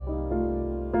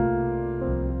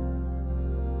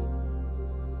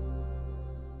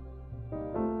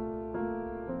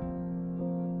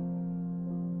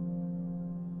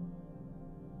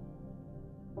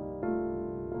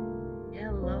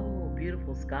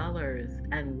scholars,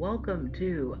 and welcome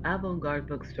to Avant-Garde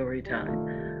Book Story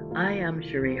Time. I am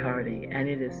Cherie Hardy, and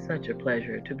it is such a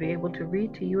pleasure to be able to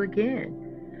read to you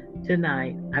again.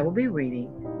 Tonight, I will be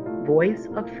reading Voice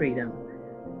of Freedom,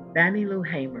 Fannie Lou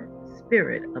Hamer,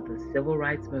 Spirit of the Civil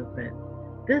Rights Movement.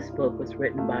 This book was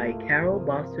written by Carole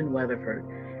Boston Weatherford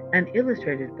and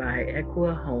illustrated by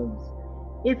Ekua Holmes.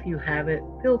 If you have it,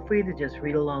 feel free to just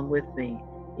read along with me.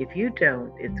 If you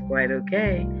don't, it's quite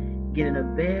okay. Get in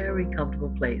a very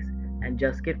comfortable place and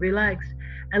just get relaxed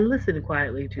and listen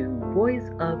quietly to Voice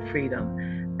of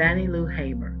Freedom, Fannie Lou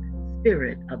Hamer,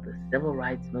 Spirit of the Civil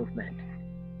Rights Movement.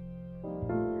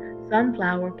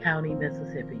 Sunflower County,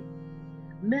 Mississippi.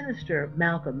 Minister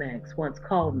Malcolm X once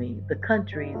called me the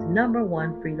country's number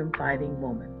one freedom fighting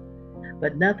woman,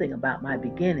 but nothing about my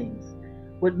beginnings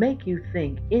would make you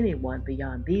think anyone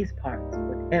beyond these parts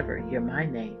would ever hear my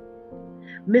name.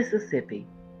 Mississippi.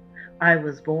 I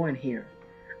was born here,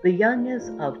 the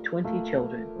youngest of 20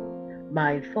 children.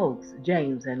 My folks,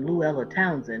 James and Luella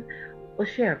Townsend, were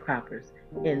sharecroppers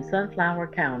in Sunflower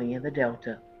County in the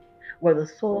Delta, where the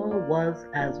soil was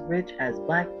as rich as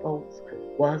black folks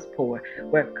was poor,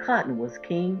 where cotton was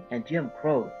king and Jim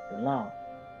Crow the law.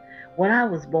 When I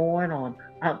was born on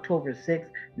October 6,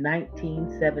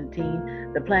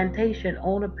 1917, the plantation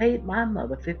owner paid my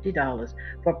mother $50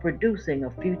 for producing a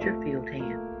future field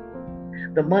hand.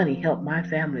 The money helped my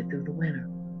family through the winter.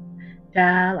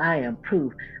 Child, I am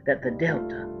proof that the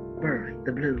Delta birthed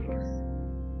the blues.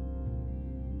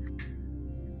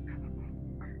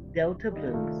 Delta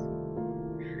Blues.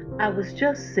 I was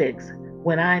just 6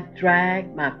 when I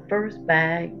dragged my first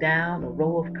bag down a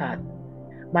row of cotton.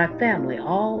 My family,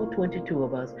 all 22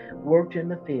 of us, worked in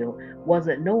the field.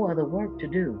 Wasn't no other work to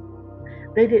do.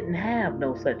 They didn't have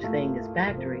no such thing as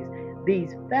factories.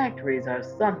 These factories are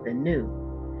something new.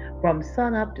 From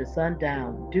sun up to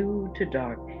sundown, dew to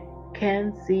dark,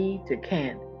 can see to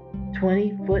can't,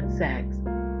 20-foot sacks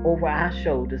over our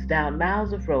shoulders, down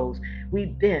miles of rows, we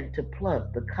bent to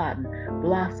pluck the cotton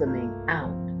blossoming out.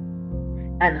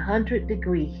 And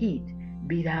 100-degree heat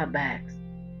beat our backs.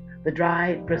 The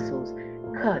dried bristles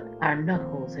cut our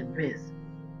knuckles and wrists.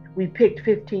 We picked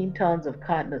 15 tons of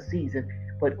cotton a season,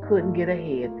 but couldn't get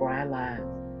ahead for our lives.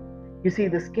 You see,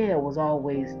 the scale was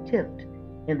always tipped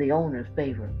in the owner's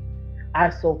favor. Our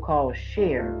so-called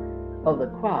share of the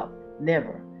crop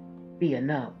never be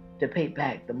enough to pay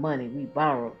back the money we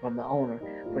borrowed from the owner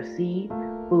for seed,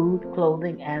 food,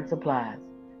 clothing, and supplies.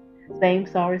 Same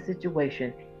sorry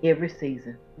situation every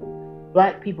season.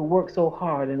 Black people work so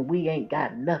hard and we ain't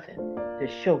got nothing to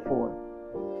show for it.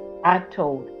 I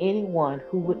told anyone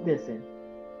who would listen,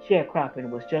 sharecropping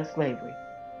was just slavery,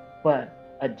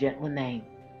 but a gentler name.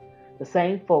 The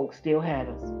same folks still had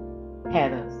us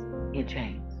in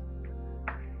chains.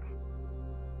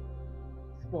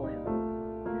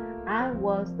 Spoiled. I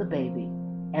was the baby,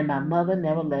 and my mother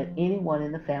never let anyone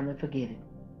in the family forget it.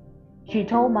 She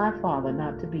told my father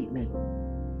not to beat me,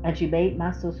 and she made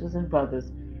my sisters and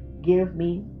brothers give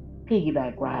me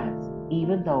piggyback rides,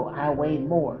 even though I weighed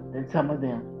more than some of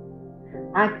them.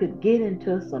 I could get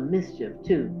into some mischief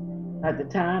too. At the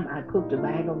time I cooked a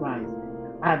bag of rice,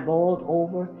 I boiled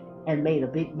over and made a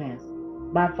big mess.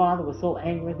 My father was so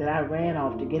angry that I ran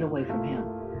off to get away from him.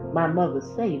 My mother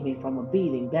saved me from a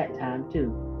beating that time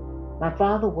too. My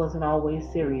father wasn't always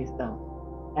serious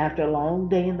though. After a long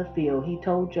day in the field, he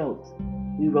told jokes.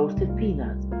 We roasted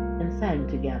peanuts and sang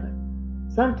together.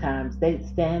 Sometimes they'd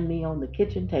stand me on the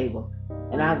kitchen table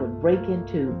and I would break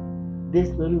into this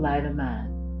little light of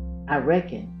mine. I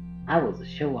reckon I was a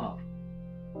show off.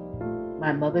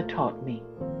 My mother taught me.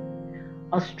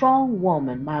 A strong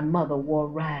woman, my mother wore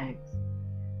rags,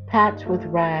 patched with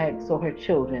rags so her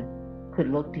children could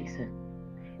look decent.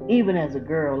 Even as a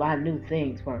girl, I knew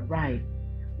things weren't right.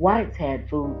 Whites had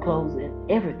food, clothes, and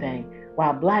everything,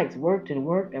 while blacks worked and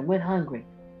worked and went hungry.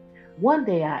 One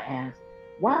day I asked,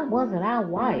 why wasn't I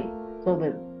white so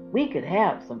that we could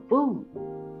have some food?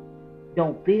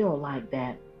 Don't feel like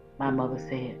that, my mother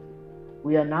said.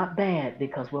 We are not bad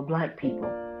because we're black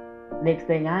people. Next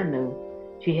thing I knew,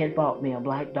 she had bought me a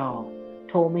black doll,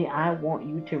 told me I want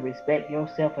you to respect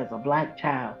yourself as a black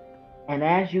child. And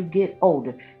as you get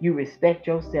older, you respect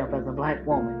yourself as a black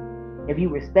woman. If you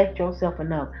respect yourself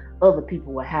enough, other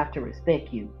people will have to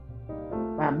respect you.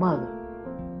 My mother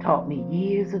taught me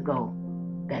years ago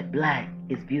that black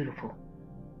is beautiful.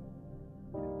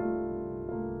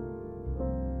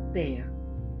 Fair.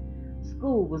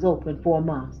 School was open 4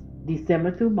 months,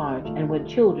 December through March, and when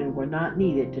children were not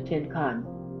needed to tend cotton.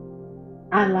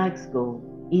 I liked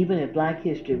school, even if black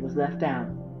history was left out,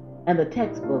 and the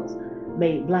textbooks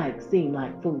made blacks seem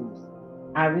like fools.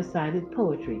 I recited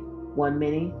poetry, won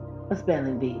many A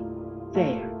spelling bee.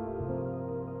 Fair.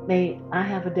 May I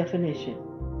have a definition?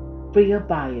 Free of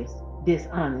bias,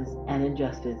 dishonest, and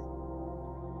injustice.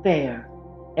 Fair.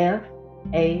 Fair.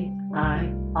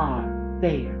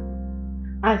 Fair.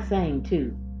 I sang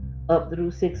too, up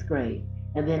through sixth grade,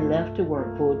 and then left to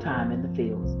work full time in the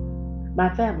fields.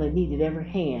 My family needed every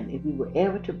hand if we were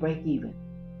ever to break even.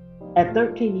 At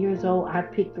 13 years old, I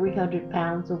picked 300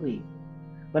 pounds a week,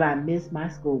 but I missed my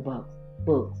school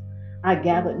books. I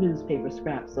gathered newspaper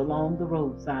scraps along the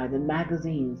roadside and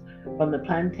magazines from the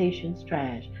plantation's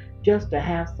trash just to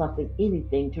have something,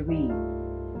 anything to read.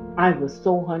 I was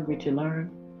so hungry to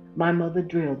learn. My mother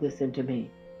drilled this into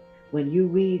me. When you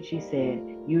read, she said,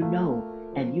 you know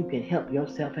and you can help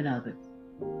yourself and others.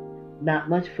 Not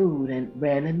much food and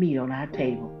rarely meat on our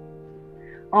table.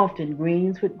 Often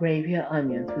greens with gravy or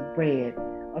onions with bread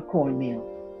or cornmeal.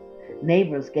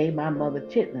 Neighbors gave my mother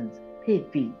chitlins,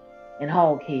 pig feet, and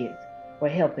hog heads for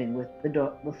helping with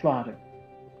the slaughter.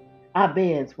 Our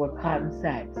beds were cotton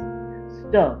sacks,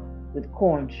 stuffed with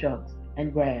corn shucks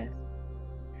and grass.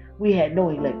 We had no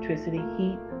electricity,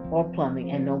 heat, or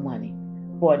plumbing, and no money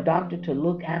for a doctor to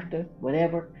look after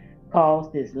whatever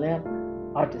caused this limp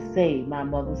or to save my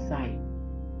mother's sight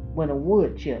when a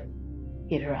wood chip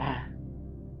hit her eye.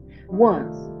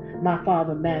 Once, my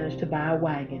father managed to buy a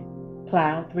wagon,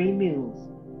 plow 3 mules,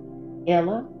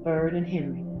 Ella, Bird, and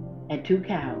Henry, and 2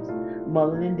 cows,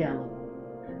 Mullen and Della.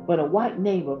 But a white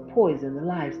neighbor poisoned the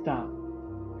livestock.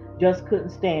 Just couldn't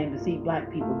stand to see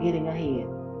black people getting ahead.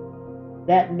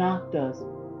 That knocked us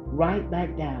right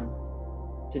back down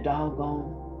to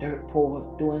doggone, dirt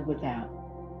poor, doing without.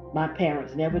 My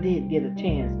parents never did get a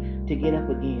chance to get up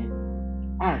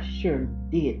again. I sure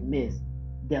did miss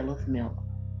Della's milk.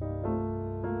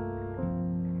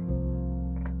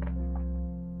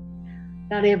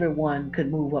 Not everyone could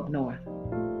move up north.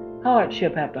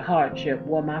 Hardship after hardship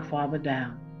wore my father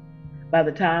down. By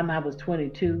the time I was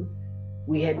 22,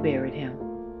 we had buried him.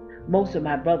 Most of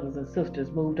my brothers and sisters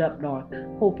moved up north,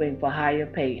 hoping for higher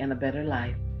pay and a better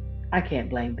life. I can't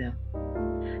blame them.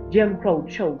 Jim Crow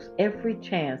chokes every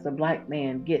chance a black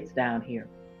man gets down here.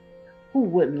 Who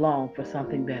wouldn't long for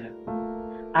something better?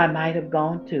 I might have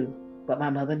gone too, but my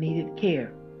mother needed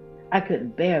care. I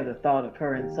couldn't bear the thought of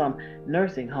her in some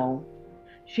nursing home.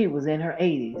 She was in her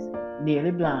 80s,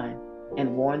 nearly blind,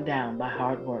 and worn down by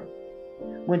hard work.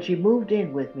 When she moved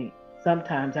in with me,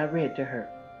 sometimes I read to her.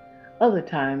 Other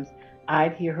times,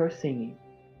 I'd hear her singing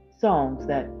songs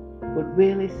that would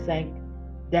really sink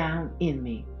down in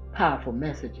me, powerful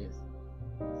messages.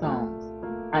 Songs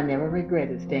I never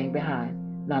regretted staying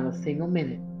behind, not a single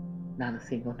minute, not a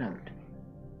single note.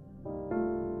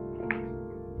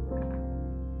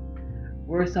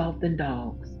 Worse off than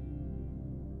dogs.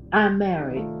 I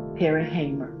married Perry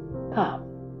Hamer, Pop,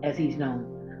 as he's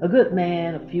known. A good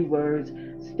man, a few words,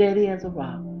 steady as a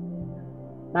rock.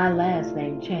 My last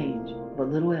name changed, but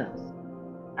little else.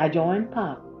 I joined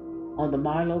Pop on the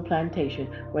Marlowe plantation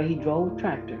where he drove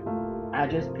tractor. I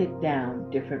just picked down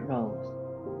different rows.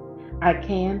 I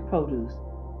canned produce.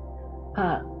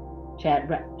 Pop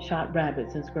shot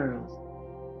rabbits and squirrels,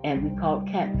 and we caught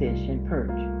catfish and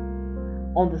perch.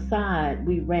 On the side,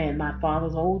 we ran my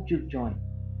father's old juke joint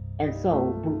and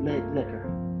sold bootleg liquor.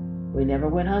 We never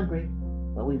went hungry,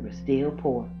 but we were still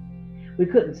poor. We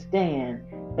couldn't stand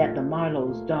that the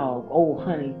Marlowe's dog, Old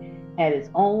Honey, had its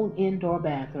own indoor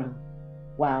bathroom,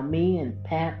 while me and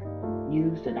Pap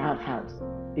used an outhouse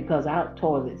because our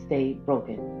toilet stayed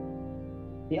broken.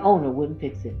 The owner wouldn't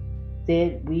fix it,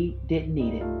 said we didn't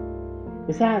need it.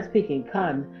 Besides picking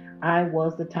cotton, I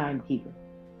was the timekeeper.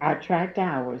 I tracked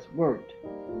hours worked,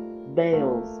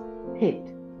 bales picked,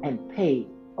 and paid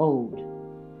owed.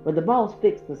 But the boss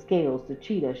fixed the scales to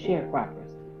cheat us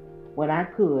sharecroppers. When I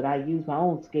could, I used my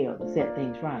own scale to set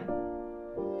things right.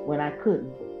 When I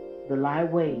couldn't, the lie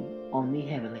weighed on me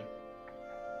heavily.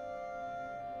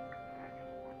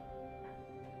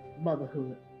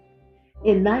 Motherhood.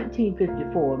 In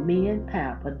 1954, me and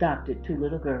Pap adopted 2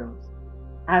 little girls.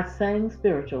 I sang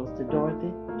spirituals to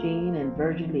Dorothy, Jean, and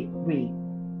Virgie Reed,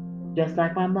 just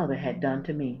like my mother had done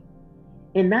to me.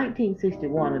 In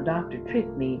 1961, a doctor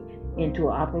tricked me into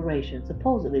an operation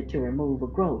supposedly to remove a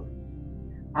growth.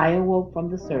 I awoke from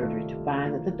the surgery to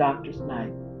find that the doctor's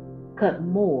knife cut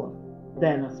more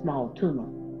than a small tumor.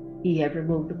 He had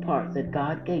removed the parts that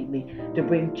God gave me to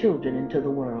bring children into the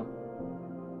world.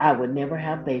 I would never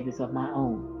have babies of my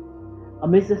own. A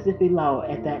Mississippi law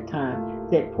at that time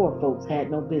said poor folks had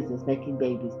no business making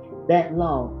babies. That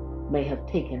law may have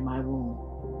taken my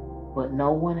womb, but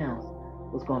no one else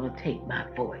was going to take my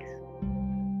voice.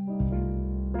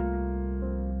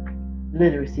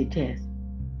 Literacy test.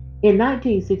 In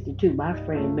 1962, my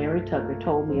friend Mary Tucker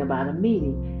told me about a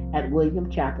meeting at William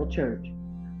Chapel Church.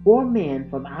 Four men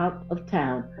from out of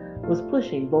town was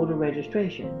pushing voter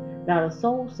registration. Not a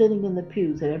soul sitting in the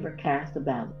pews had ever cast a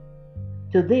ballot.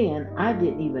 Till then, I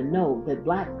didn't even know that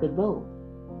blacks could vote.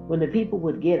 When the people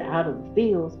would get out of the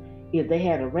fields, if they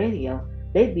had a radio,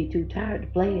 they'd be too tired to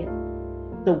play it.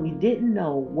 So we didn't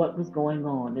know what was going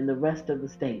on in the rest of the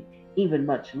state, even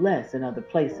much less in other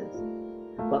places.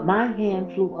 But my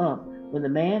hand flew up when the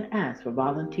man asked for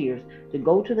volunteers to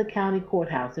go to the county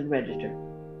courthouse and register.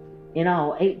 In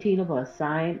all, 18 of us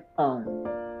signed on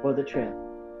for the trip.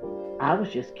 I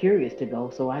was just curious to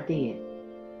go, so I did.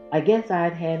 I guess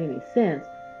I'd had any sense.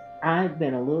 I'd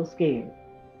been a little scared.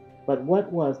 But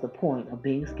what was the point of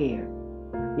being scared?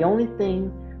 The only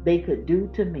thing they could do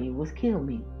to me was kill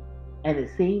me. And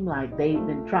it seemed like they'd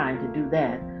been trying to do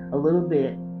that a little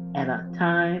bit at a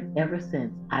time ever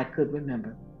since I could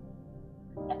remember.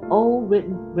 An old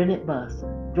rented bus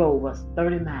drove us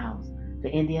 30 miles to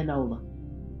Indianola,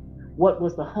 what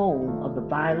was the home of the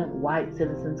violent White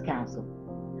Citizens Council.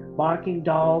 Barking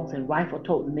dogs and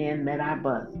rifle-toting men met our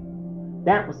bus.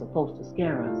 That was supposed to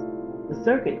scare us. The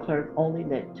circuit clerk only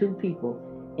let two people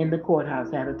in the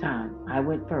courthouse at a time. I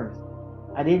went first.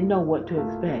 I didn't know what to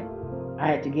expect. I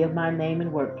had to give my name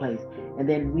and workplace, and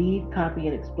then read, copy,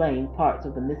 and explain parts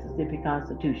of the Mississippi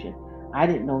Constitution. I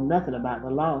didn't know nothing about the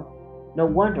law. No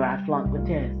wonder I flunked the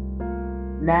test.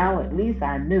 Now at least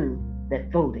I knew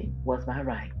that voting was my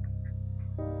right.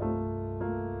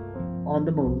 On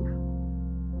the move.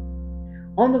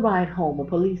 On the ride home, a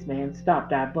policeman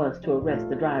stopped our bus to arrest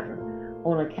the driver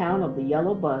on account of the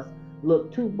yellow bus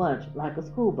looked too much like a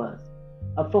school bus.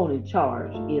 A phony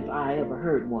charge, if I ever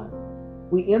heard one.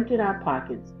 We emptied our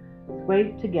pockets,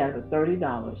 scraped together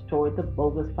 $30 toward the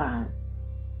bogus fine.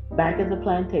 Back at the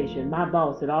plantation, my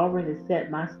boss had already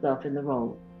set my stuff in the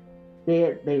road.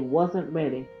 Said they wasn't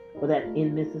ready for that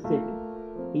in Mississippi.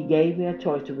 He gave me a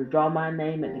choice to withdraw my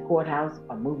name at the courthouse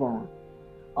or move on.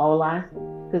 All I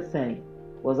could say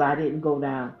was I didn't go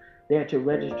down there to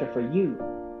register for you.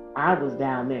 I was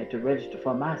down there to register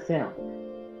for myself.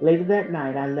 Later that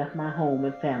night, I left my home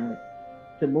and family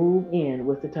to move in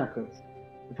with the Tuckers.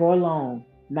 Before long,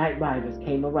 night riders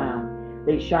came around.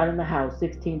 They shot in the house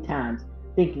 16 times,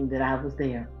 thinking that I was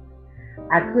there.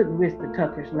 I couldn't risk the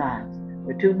Tuckers' lives.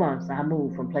 For 2 months, I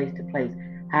moved from place to place,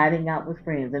 hiding out with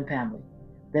friends and family.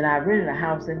 Then I rented a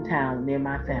house in town near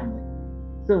my family.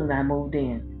 Soon I moved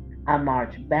in. I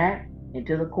marched back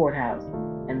into the courthouse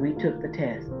and retook the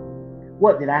test.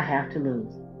 What did I have to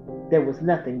lose? There was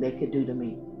nothing they could do to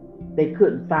me. They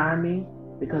couldn't fire me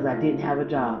because I didn't have a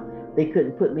job. They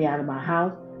couldn't put me out of my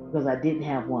house because I didn't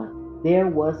have one. There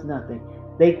was nothing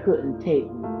they couldn't take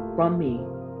from me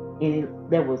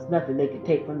there was nothing they could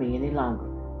take from me any longer.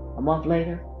 A month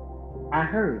later, I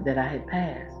heard that I had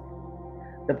passed.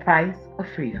 The price of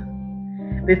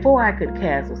freedom. Before I could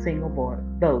cast a single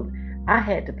vote, I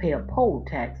had to pay a poll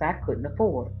tax I couldn't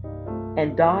afford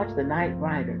and dodge the night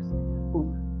riders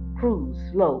who cruised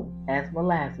slow as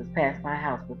molasses past my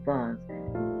house with guns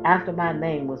after my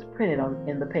name was printed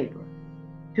in the paper.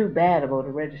 Too bad a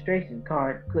voter registration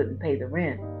card couldn't pay the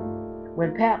rent.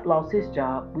 When Pap lost his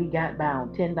job, we got by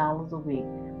on $10 a week,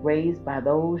 raised by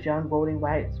those young voting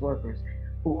rights workers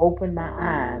who opened my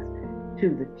eyes to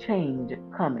the change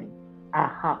coming. I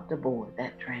hopped aboard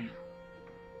that train.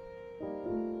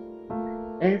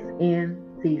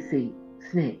 SNCC,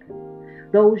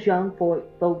 SNCC. Those young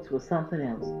folks were something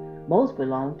else. Most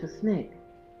belonged to SNCC,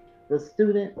 the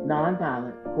Student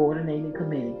Nonviolent Coordinating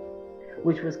Committee,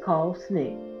 which was called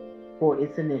SNCC for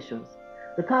its initials.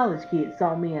 The college kids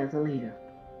saw me as a leader.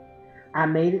 I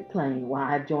made it plain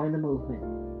why I joined the movement.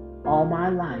 All my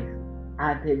life,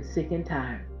 I've been sick and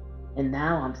tired, and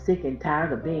now I'm sick and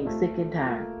tired of being sick and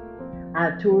tired.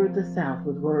 I toured the South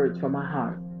with words from my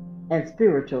heart and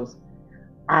spirituals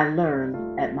I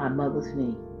learned at my mother's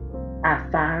knee. I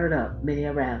fired up many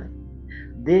a rally.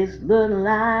 This little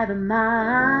light of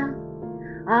mine,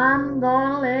 I'm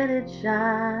gonna let it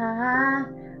shine.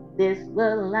 This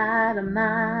little light of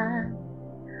mine,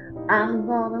 I'm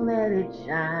gonna let it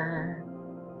shine.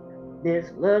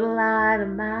 This little light of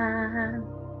mine,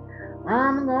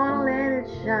 I'm gonna let it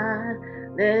shine.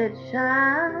 Let it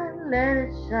shine, let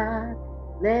it shine,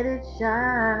 let it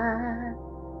shine.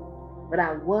 But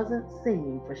I wasn't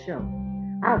singing for show.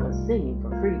 I was singing for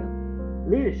freedom.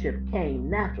 Leadership came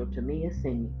natural to me as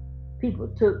singing. People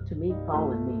took to me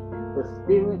calling me the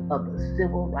spirit of the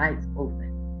civil rights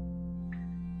movement.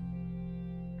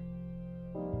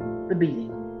 The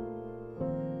beating.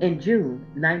 In June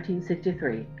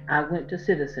 1963, I went to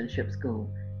citizenship school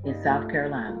in South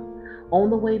Carolina. On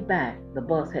the way back, the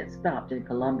bus had stopped in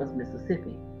Columbus,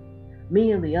 Mississippi.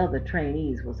 Me and the other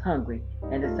trainees was hungry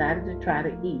and decided to try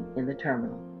to eat in the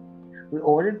terminal. We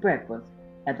ordered breakfast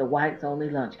at the whites-only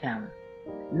lunch counter,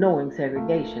 knowing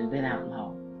segregation been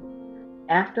outlawed.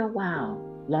 After a while,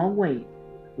 long wait,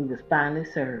 we was finally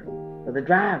served, but the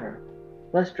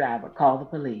bus driver, called the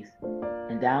police,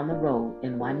 and down the road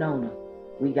in Winona,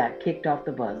 we got kicked off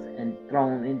the bus and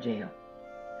thrown in jail.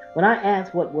 When I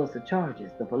asked what was the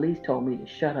charges, the police told me to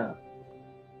shut up.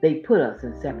 They put us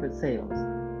in separate cells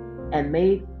and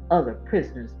made other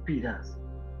prisoners beat us,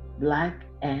 black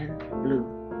and blue.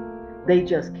 They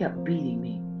just kept beating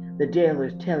me, the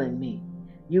jailers telling me,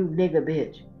 "You nigger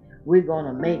bitch, we're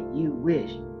gonna make you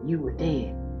wish you were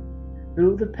dead."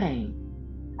 Through the pain,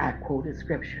 I quoted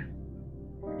scripture.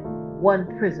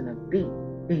 One prisoner beat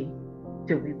me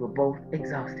till we were both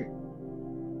exhausted.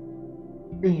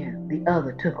 Then the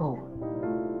other took over.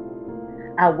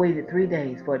 I waited 3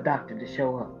 days for a doctor to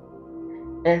show up.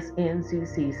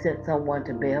 SNCC sent someone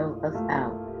to bail us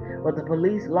out, but the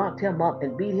police locked him up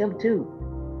and beat him too.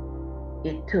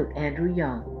 It took Andrew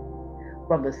Young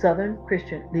from the Southern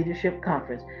Christian Leadership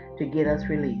Conference to get us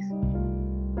released.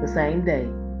 The same day,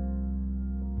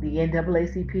 the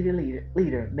NAACP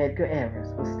leader, Medgar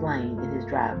Evers, was slain in his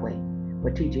driveway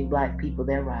for teaching black people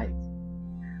their rights.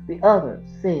 The others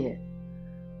said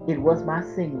it was my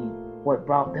singing what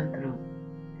brought them through.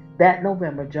 That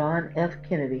November, John F.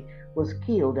 Kennedy was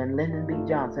killed and Lyndon B.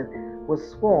 Johnson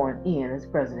was sworn in as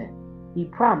president. He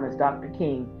promised Dr.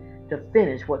 King to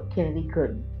finish what Kennedy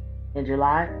couldn't. In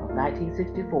July of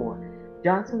 1964,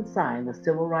 Johnson signed the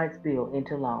Civil Rights Bill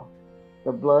into law.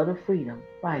 The blood of freedom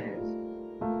fighters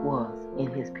was in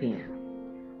his pen.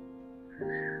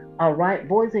 All right,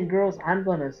 boys and girls, I'm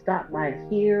going to stop right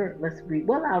here. Let's read.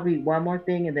 Well, I'll read one more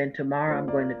thing, and then tomorrow I'm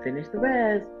going to finish the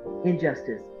rest.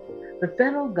 Injustice. The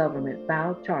federal government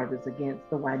filed charges against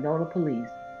the Winona police.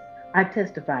 I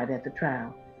testified at the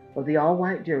trial, but the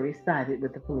all-white jury sided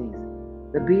with the police.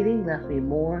 The beating left me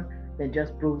more than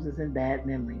just bruises and bad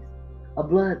memories. A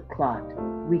blood clot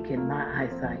weakened my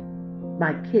eyesight.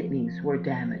 My kidneys were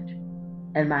damaged,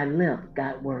 and my limp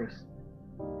got worse.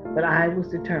 But I was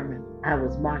determined. I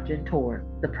was marching toward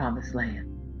the promised land.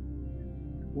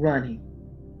 Running.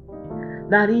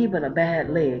 Not even a bad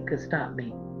leg could stop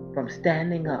me from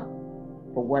standing up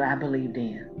for what I believed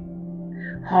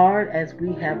in. Hard as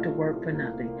we have to work for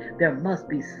nothing, there must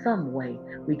be some way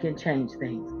we can change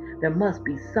things. There must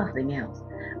be something else.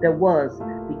 There was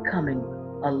becoming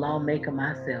a lawmaker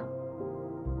myself.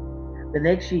 The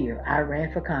next year, I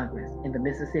ran for Congress in the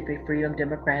Mississippi Freedom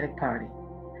Democratic Party.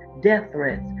 Death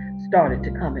threats started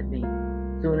to come at me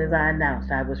soon as I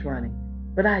announced I was running,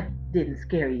 but I didn't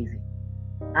scare easy.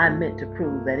 I meant to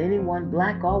prove that anyone,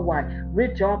 black or white,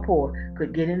 rich or poor,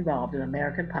 could get involved in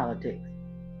American politics.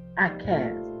 I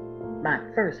cast my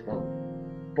first vote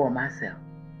for myself.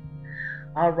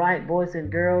 All right, boys and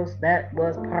girls, that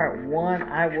was part one.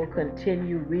 I will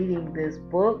continue reading this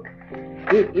book.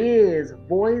 It is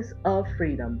Voice of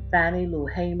Freedom, Fannie Lou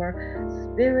Hamer,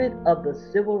 Spirit of the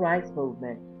Civil Rights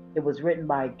Movement. It was written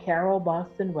by Carole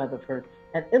Boston Weatherford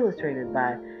and illustrated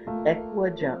by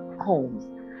Ekua Holmes.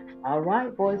 All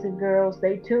right, boys and girls,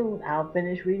 stay tuned. I'll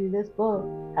finish reading this book.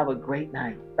 Have a great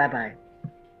night. Bye-bye.